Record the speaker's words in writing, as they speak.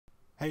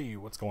Hey,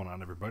 what's going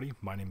on everybody?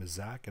 My name is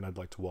Zach and I'd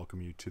like to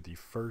welcome you to the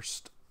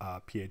first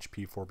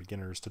PHP for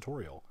Beginners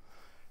tutorial.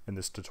 In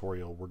this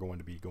tutorial we're going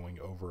to be going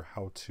over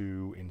how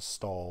to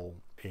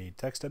install a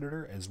text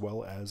editor as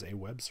well as a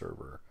web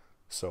server.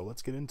 So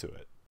let's get into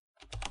it.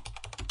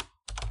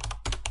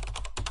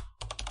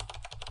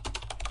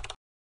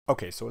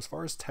 Okay, so as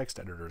far as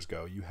text editors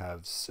go, you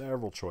have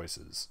several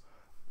choices.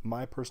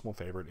 My personal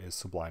favorite is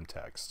Sublime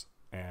Text,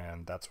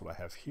 and that's what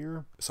I have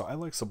here. So I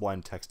like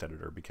Sublime Text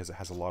Editor because it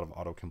has a lot of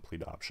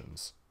autocomplete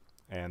options,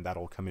 and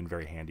that'll come in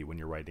very handy when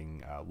you're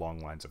writing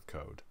long lines of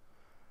code.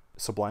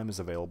 Sublime is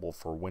available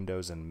for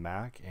Windows and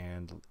Mac,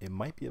 and it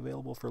might be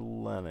available for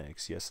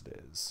Linux. Yes,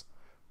 it is.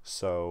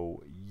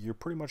 So you're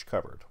pretty much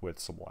covered with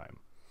Sublime.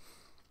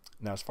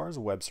 Now, as far as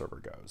a web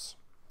server goes,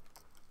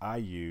 I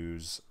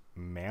use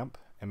MAMP,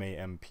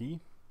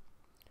 M-A-M-P,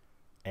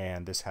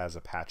 and this has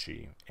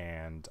Apache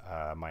and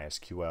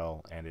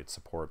MySQL, and it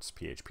supports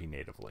PHP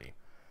natively.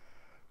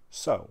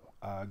 So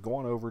go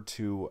on over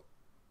to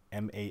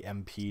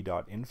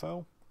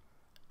mamp.info,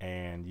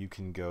 and you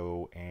can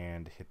go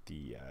and hit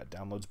the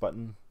downloads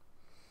button,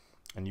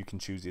 and you can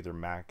choose either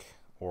Mac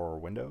or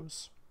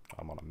Windows.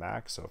 I'm on a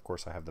Mac, so of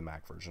course I have the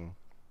Mac version.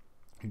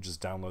 You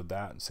just download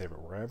that and save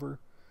it wherever,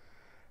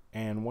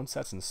 and once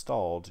that's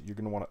installed, you're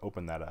going to want to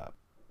open that up.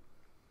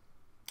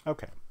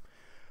 Okay.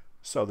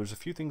 So there's a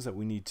few things that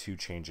we need to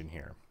change in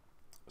here.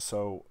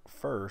 So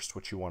first,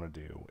 what you want to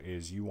do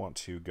is you want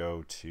to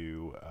go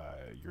to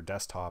your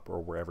desktop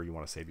or wherever you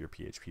want to save your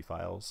PHP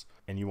files,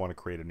 and you want to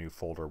create a new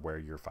folder where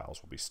your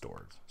files will be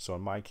stored. So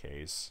in my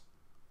case,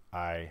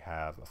 I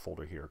have a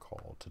folder here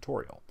called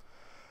tutorial.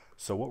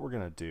 So what we're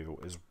going to do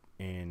is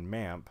in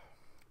MAMP,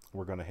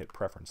 we're going to hit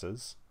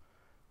preferences.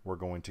 We're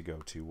going to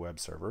go to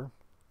web server,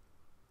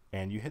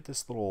 and you hit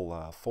this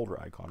little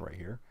folder icon right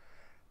here.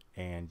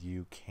 And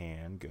you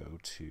can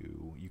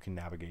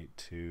navigate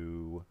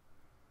to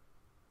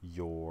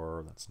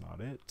your, that's not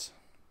it,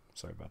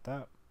 sorry about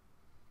that.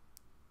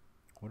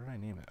 What did I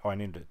name it? Oh, I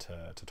named it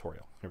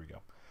tutorial. Here we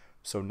go.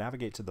 So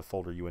navigate to the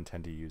folder you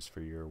intend to use for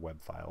your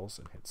web files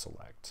and hit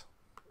select.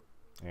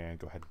 And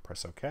go ahead and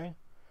press OK.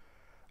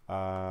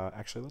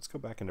 Actually, let's go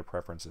back into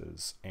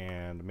preferences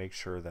and make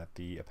sure that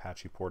the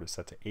Apache port is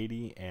set to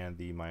 80 and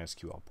the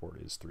MySQL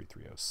port is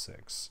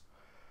 3306.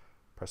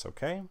 Press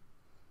OK.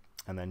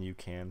 And then you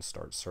can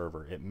start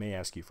server. It may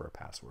ask you for a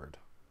password.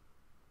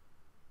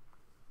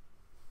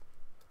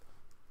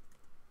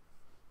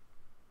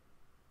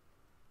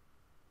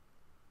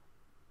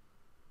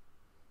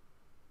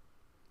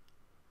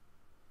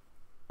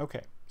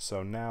 Okay,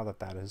 so now that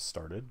that has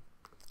started,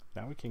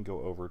 now we can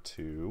go over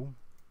to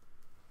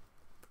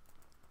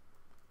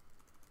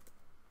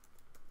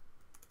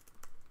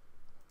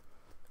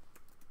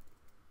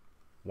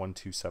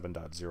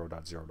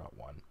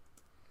 (127.0.0.1).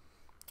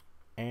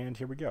 And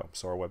here we go.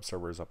 So our web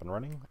server is up and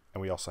running,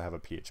 and we also have a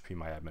PHP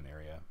My Admin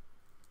area.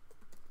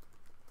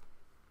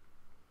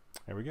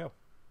 There we go.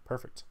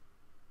 Perfect.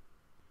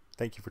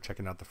 Thank you for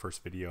checking out the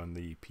first video in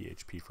the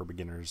PHP for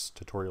Beginners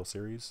tutorial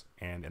series,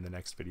 and in the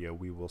next video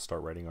we will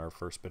start writing our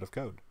first bit of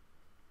code.